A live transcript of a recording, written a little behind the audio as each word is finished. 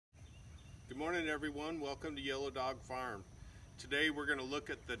morning everyone, welcome to Yellow Dog Farm. Today we're going to look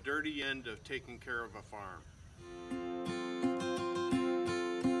at the dirty end of taking care of a farm.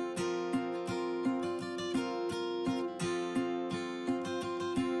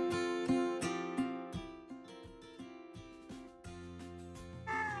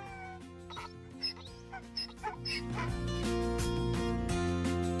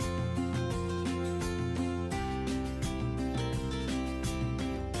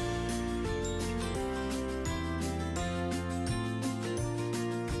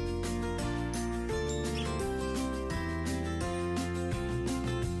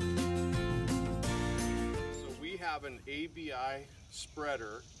 Have an ABI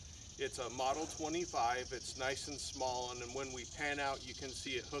spreader. It's a model 25. It's nice and small, and then when we pan out you can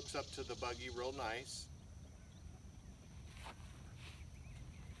see it hooks up to the buggy real nice.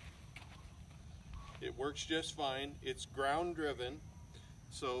 It works just fine. It's ground driven,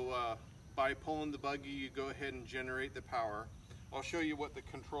 so by pulling the buggy you go ahead and generate the power. I'll show you what the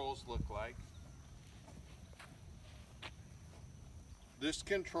controls look like. This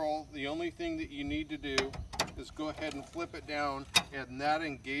control, the only thing that you need to do is go ahead and flip it down, and that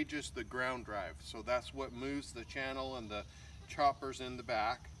engages the ground drive. So that's what moves the channel and the choppers in the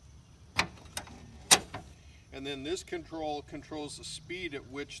back. And then this control controls the speed at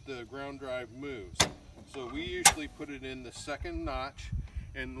which the ground drive moves. So we usually put it in the second notch,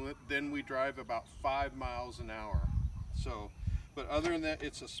 and then we drive about 5 miles an hour. So, but other than that,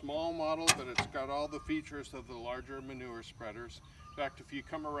 it's a small model, but it's got all the features of the larger manure spreaders. In fact, if you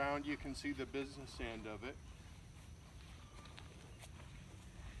come around, you can see the business end of it.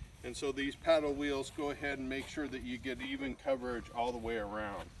 And so these paddle wheels go ahead and make sure that you get even coverage all the way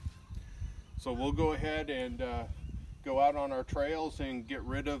around. So we'll go ahead and go out on our trails and get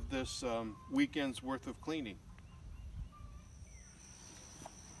rid of this weekend's worth of cleaning.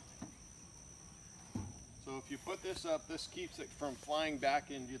 So if you put this up, this keeps it from flying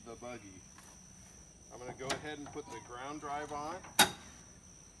back into the buggy. I'm going to go ahead and put the ground drive on.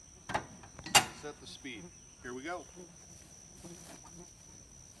 Set the speed. Here we go.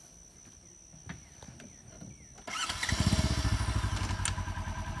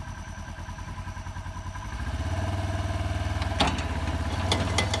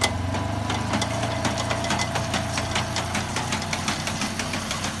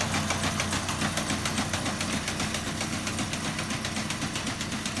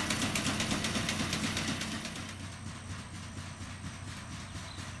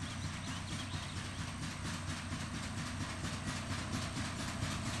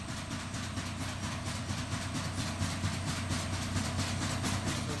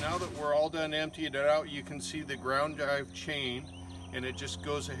 Now that we're all done emptying it out, you can see the ground drive chain, and it just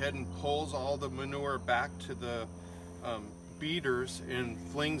goes ahead and pulls all the manure back to the beaters and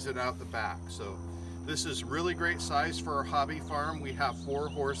flings it out the back. So this is really great size for our hobby farm. We have 4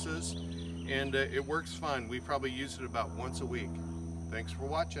 horses, and it works fine. We probably use it about once a week. Thanks for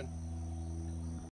watching.